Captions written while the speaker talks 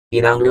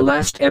In our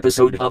last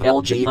episode of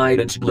LG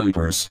Ident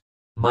Bloopers,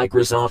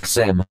 Microsoft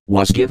Sam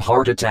was give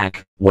heart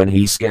attack when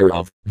he's scared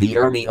of the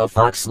army of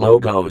Fox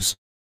logos.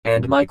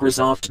 And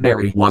Microsoft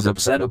Mary was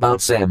upset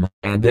about Sam,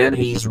 and then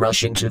he's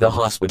rushing to the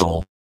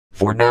hospital.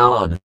 For now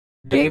on,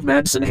 Dave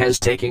Madsen has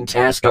taken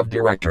task of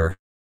director.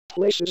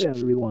 Places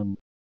everyone.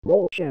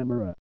 Roll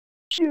camera.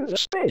 Cue the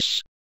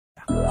space.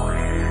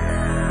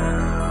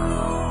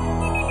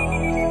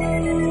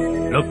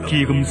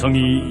 럭키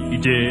금성이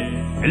이제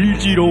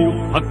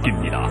LG로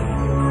바뀝니다.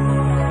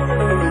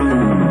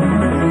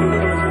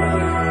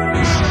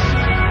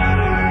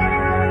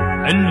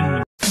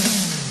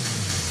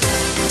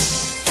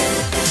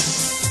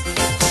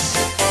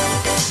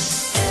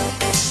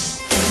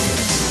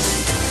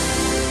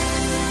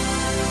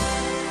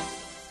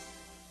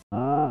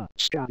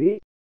 Scotty?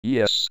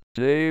 Yes,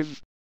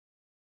 Dave?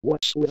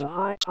 What's with the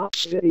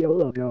iTops video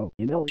logo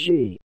in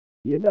LG?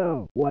 You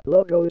know what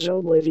logo is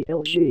only the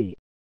LG.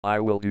 I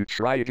will do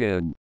try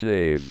again,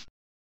 Dave.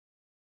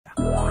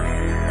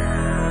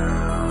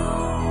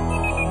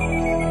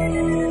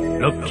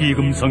 럭키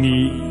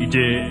금성이 이제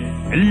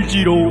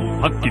LG로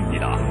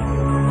바뀝니다.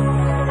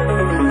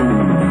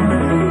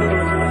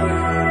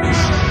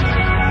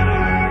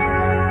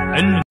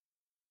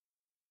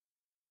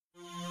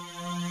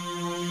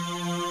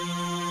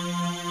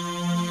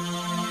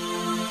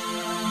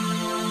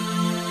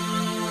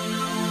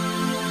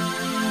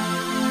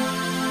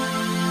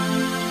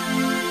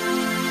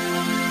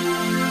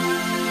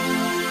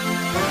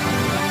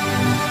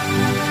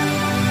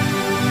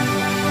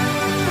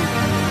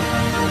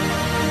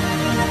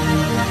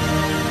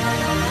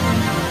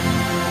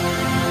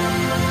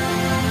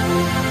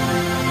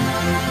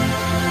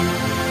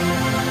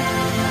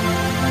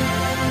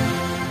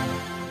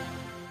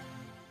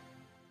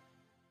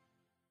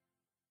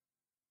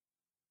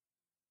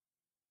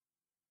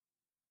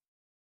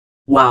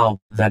 Wow,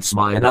 that's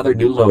my another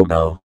new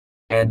logo.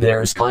 And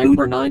there's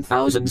Kyuber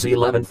 9000's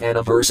 11th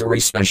anniversary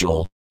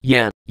special.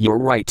 Yeah, you're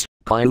right,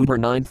 Kyuber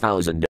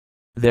 9000.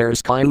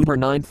 There's Kyuber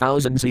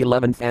 9000's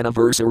 11th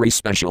anniversary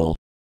special.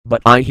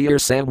 But I hear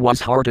Sam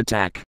was heart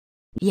attack.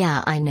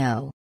 Yeah, I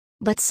know.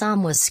 But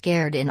Sam was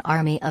scared in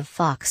Army of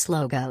Fox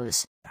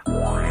logos.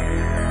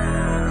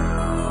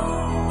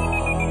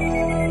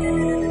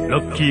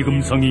 럭키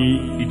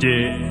금성이 이제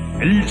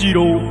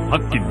LG로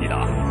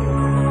바뀝니다.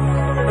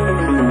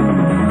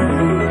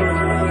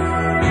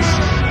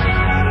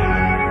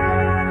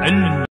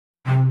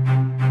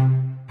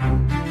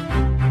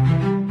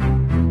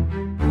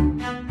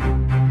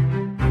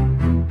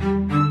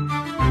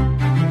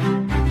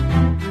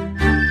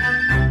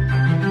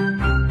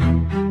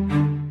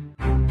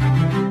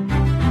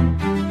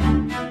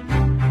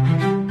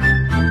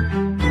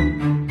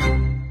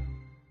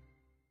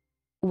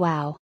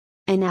 Wow.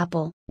 An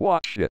apple.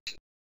 Watch it.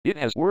 It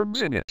has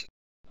worms in it.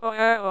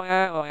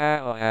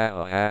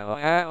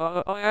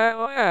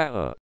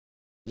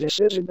 This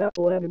isn't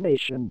Apple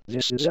animation,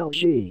 this is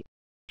LG.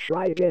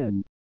 Try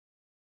again.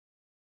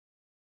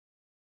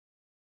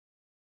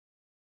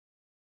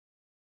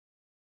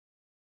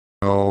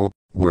 Oh,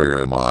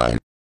 where am I?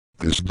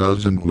 This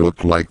doesn't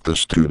look like the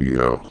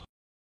studio.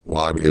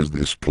 What is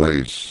this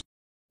place?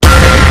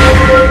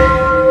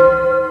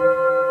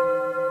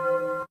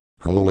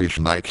 Holy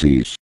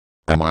shnikes.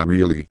 Am I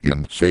really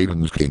in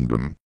Satan's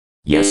kingdom?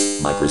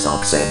 Yes,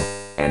 Microsoft Sam.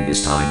 And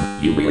this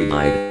time, you really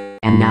died.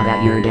 And now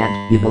that you're dead,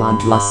 you belong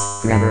to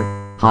us forever.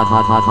 Ha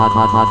ha ha ha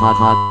ha ha ha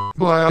ha.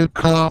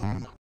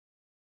 Welcome.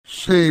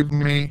 Save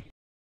me.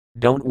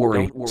 Don't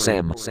worry,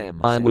 Sam.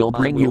 I will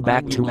bring you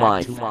back to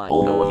life.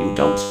 Oh no, you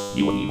don't,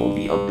 you evil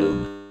be of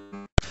doom.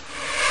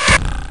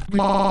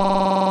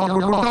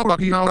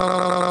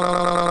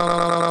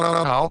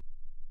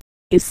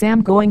 Is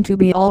Sam going to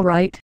be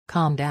alright?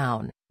 Calm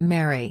down,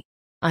 Mary.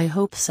 I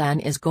hope Sam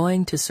is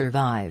going to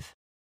survive.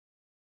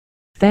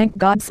 Thank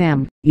God,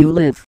 Sam, you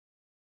live.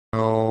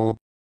 Oh,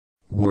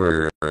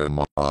 where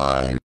am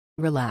I?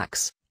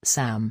 Relax,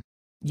 Sam.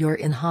 You're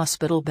in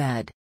hospital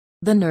bed.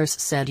 The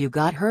nurse said you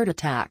got heart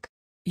attack.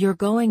 You're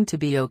going to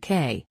be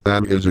okay.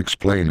 That is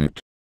explain it.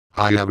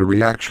 I have a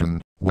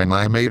reaction when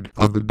I made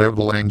of the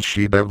devil and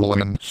she-devil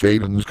in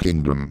Satan's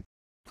kingdom.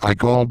 I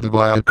called the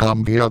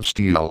Viacom of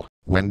steel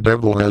when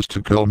devil has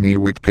to kill me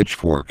with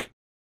pitchfork.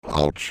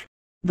 Ouch.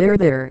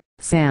 There,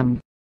 Sam.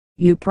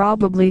 You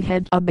probably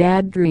had a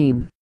bad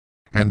dream.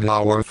 And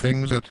how are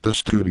things at the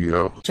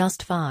studio?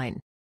 Just fine.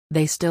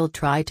 They still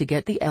try to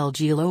get the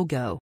LG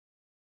logo.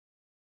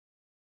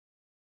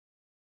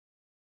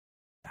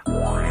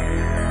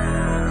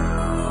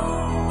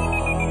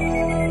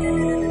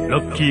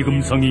 럭키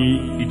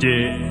금성이 이제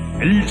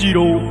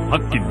LG로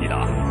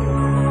바뀝니다.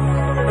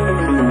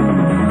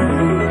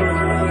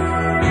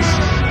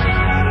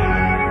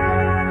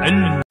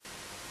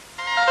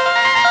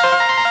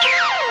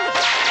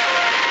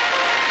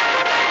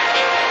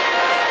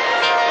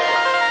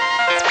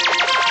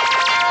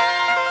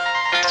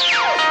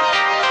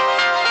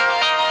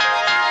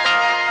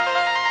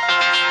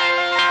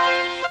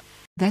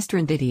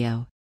 Vestron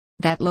video.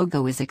 That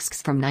logo is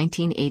from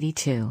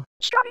 1982.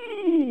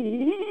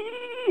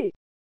 Scotty!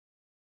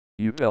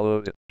 You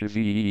mellowed it to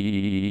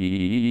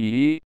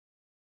be.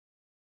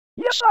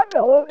 Yes, I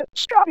know it,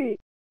 Scotty.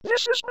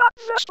 This is not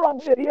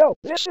Vestron video.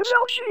 This is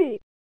LG.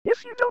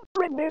 If you don't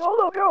bring me a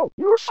logo,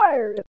 you're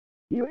fired.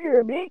 You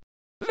hear me?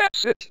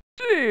 That's it,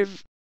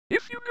 Dave.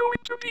 If you're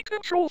going to be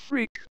control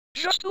freak,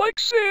 just like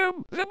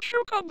Sam, then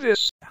choke on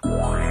this.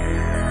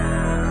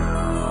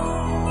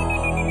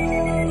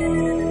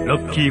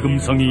 럭키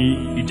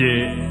금성이 이제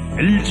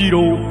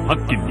LG로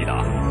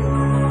바뀝니다.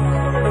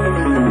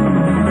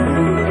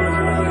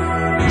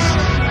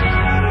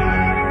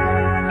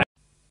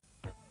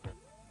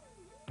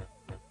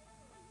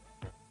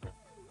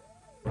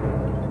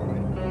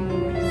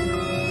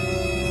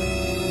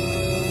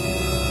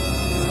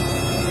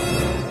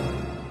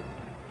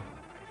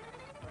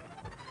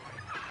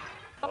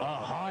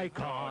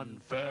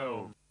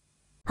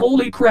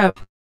 Holy crap!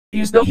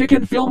 Is the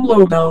Hicken Film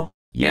logo?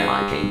 Yeah,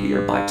 I came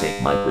here by take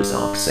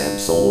Microsoft Sam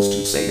souls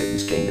to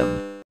Satan's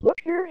kingdom. Look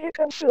here,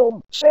 Hicken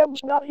Film.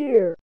 Sam's not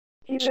here.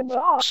 He's in the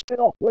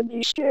hospital when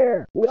he's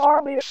scared with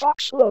Army of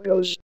Fox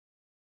logos.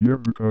 Yeah,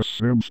 because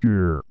Sam's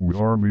scared with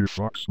Army of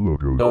Fox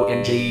logos.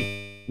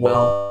 OMG.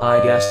 Well,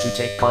 I guess to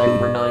take my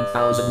over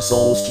 9,000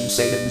 souls to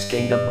Satan's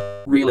kingdom.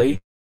 Really?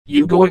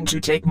 You going to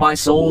take my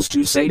souls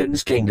to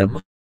Satan's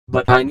kingdom?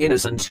 But I'm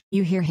innocent.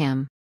 You hear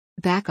him.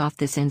 Back off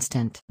this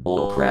instant.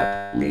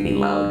 Bullcrap, Leany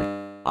Loud.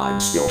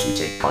 I'm still to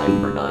take my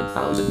over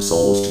 9,000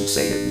 souls to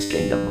Satan's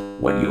kingdom,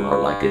 when you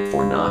are like it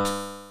for not.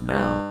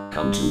 Now,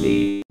 come to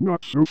me.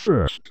 Not so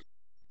fast.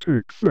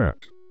 Take that.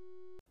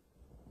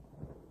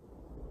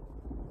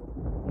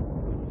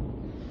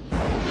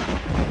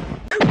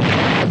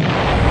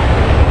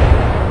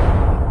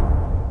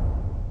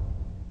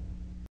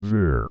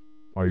 There.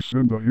 I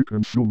send the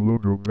Hicken Film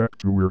logo back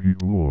to where he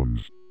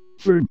belongs.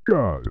 Thank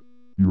God.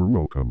 You're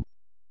welcome.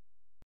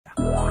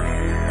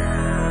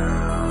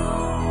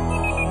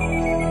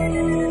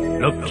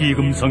 럭키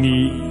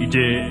금성이 이제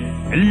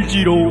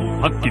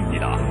LG로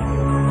바뀝니다.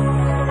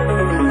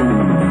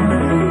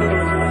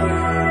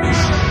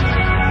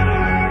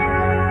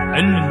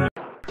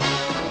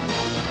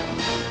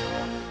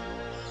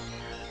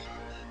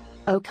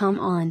 Oh, come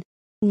on.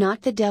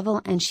 Not the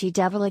devil and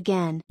she-devil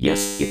again.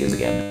 Yes, it is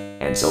again.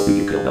 And so do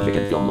you kill the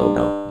Hicken Film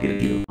logo,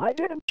 didn't you? I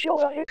didn't kill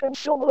the Hicken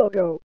Film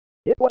logo.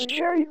 It was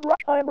Jerry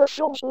Bruckheimer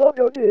Films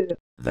logo did.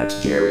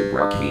 That's Jerry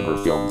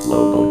Bruckheimer Films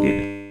logo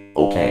did.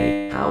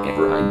 Okay,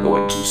 however I'm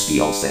going to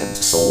steal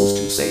Sam's souls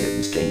to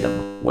Satan's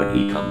kingdom when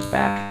he comes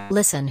back.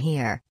 Listen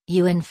here,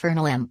 you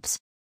infernal imps.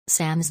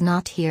 Sam's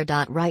not here.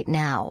 Right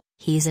now,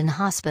 he's in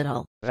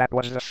hospital. That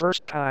was the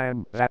first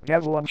time that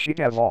Devil and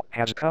She-Devil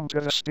has come to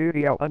the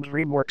studio on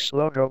DreamWorks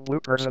logo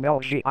bloopers and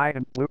LG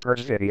Ident Bloopers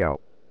video.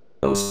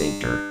 Oh,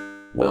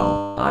 Sphincter.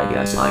 Well, I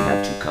guess I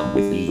have to come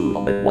with the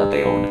rule at what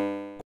they own.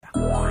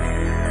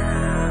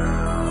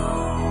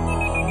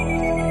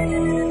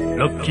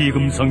 럭키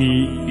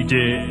금성이 이제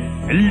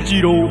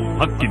LG로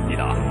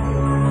바뀝니다.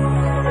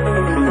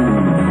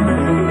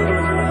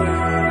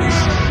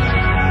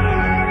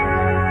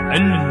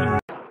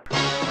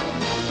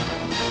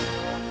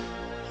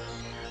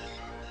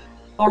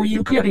 Are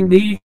you kidding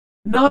me?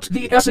 Not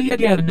the SE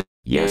again.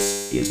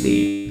 Yes, it's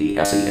the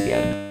SE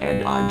again,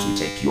 and I'm to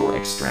take your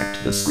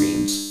extract the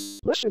screams.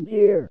 Listen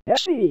here,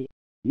 SE.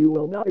 You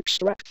will not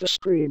extract the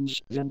screams,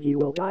 then he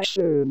will die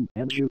soon,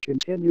 and you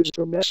continues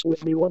to mess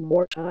with me one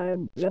more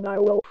time, then I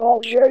will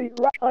call Jerry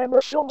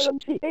Bruckheimer Films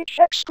and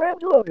THX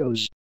Grand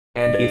logos.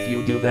 And if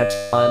you do that,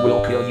 I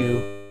will kill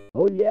you.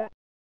 Oh yeah?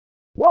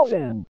 Well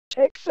then,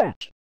 take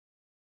that.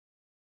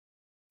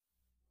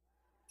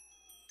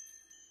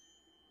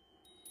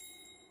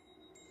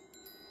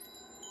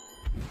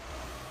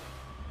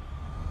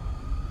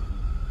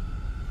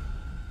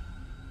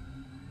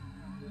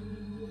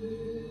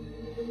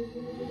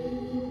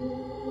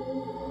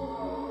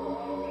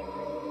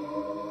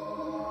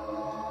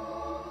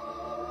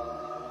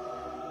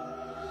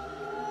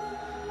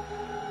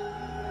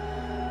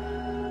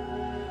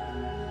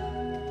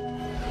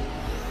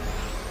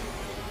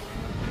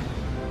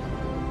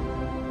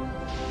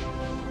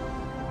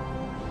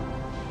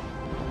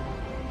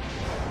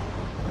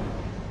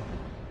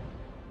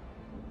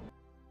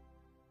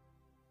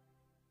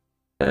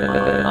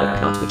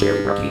 I got the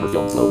Jerry Bruckheimer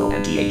Films logo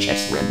and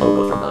THX Grand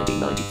logo from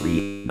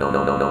 1993. No.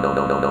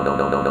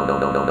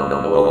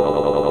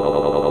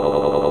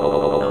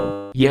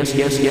 Yes.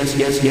 Yes.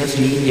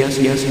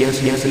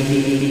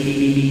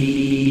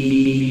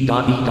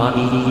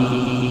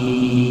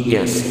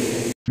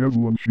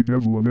 Devil and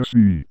She-Devil and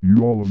SE,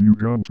 you all of you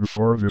gone too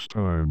far this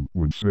time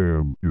when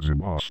Sam is in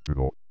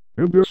hospital.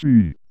 And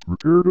SE,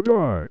 prepare to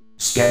die.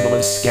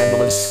 Scandalous.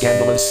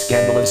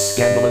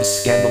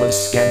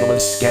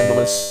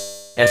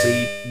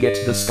 SE,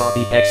 get the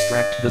Scotty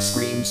extract the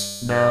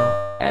screams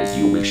now, as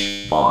you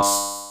wish,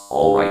 boss.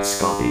 Alright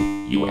Scotty,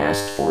 you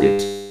asked for it.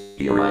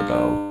 Here I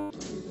go.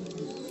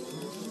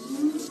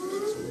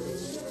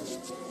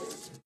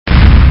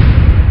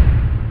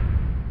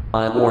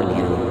 I warn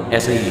you,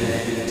 SE,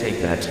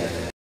 take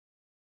that.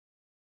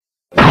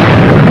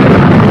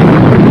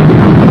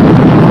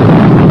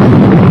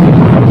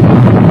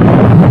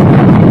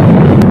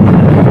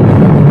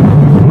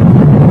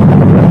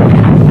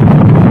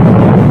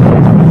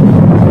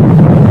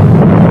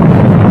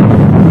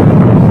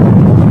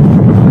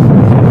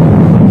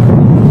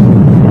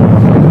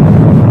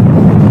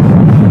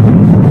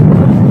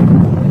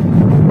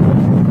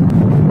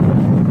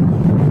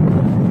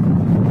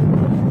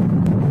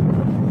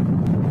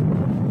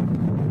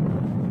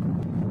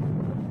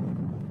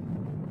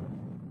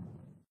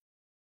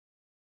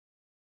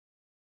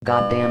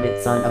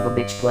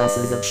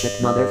 Glasses of shit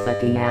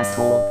motherfucking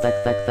asshole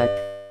fuck.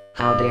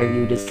 How dare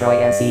you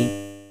destroy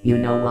SE? You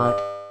know what?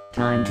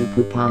 Time to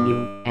poop on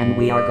you, and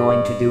we are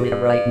going to do it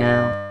right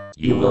now.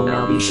 You will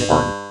now be shit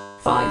on.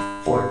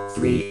 5, 4,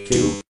 3,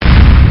 2.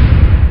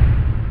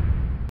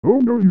 Oh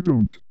no you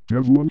don't,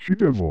 devil and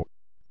she-devil.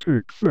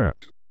 Take that.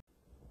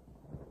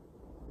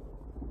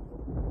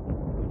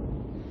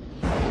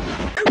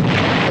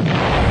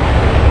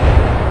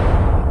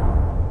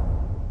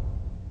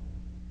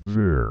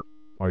 There.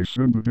 I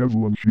send the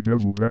devil and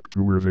she-devil back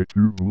to where they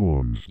two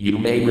belongs. You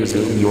may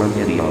resume your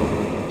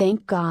video.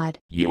 Thank God.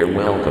 You're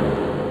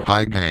welcome.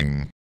 Hi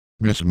gang.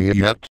 Miss me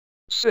yet?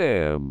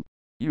 Sam,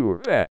 you're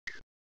back.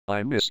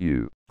 I miss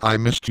you. I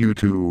missed you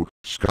too,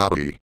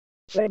 Scotty.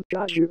 Thank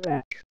God you're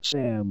back,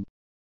 Sam.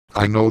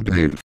 I know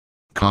Dave.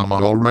 Come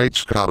on, alright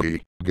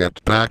Scotty,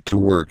 get back to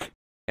work.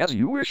 As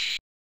you wish.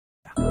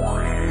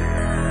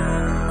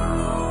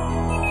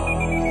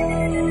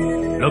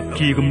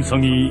 럭키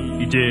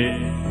금성이 이제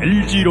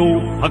LG로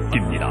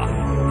바뀝니다.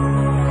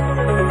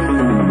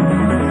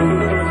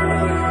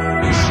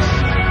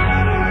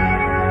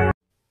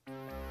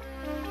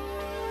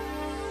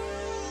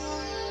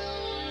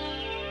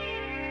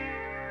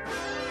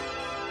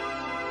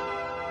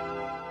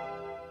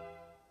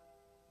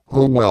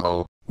 Oh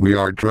well, we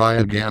are try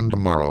again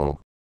tomorrow.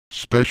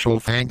 Special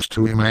thanks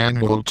to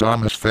Emmanuel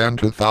Thomas Fan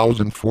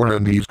 2004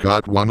 and he's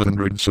got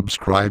 100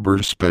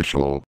 subscribers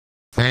special.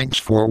 Thanks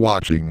for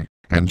watching,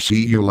 and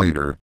see you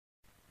later.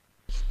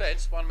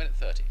 Speds 1 minute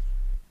 30.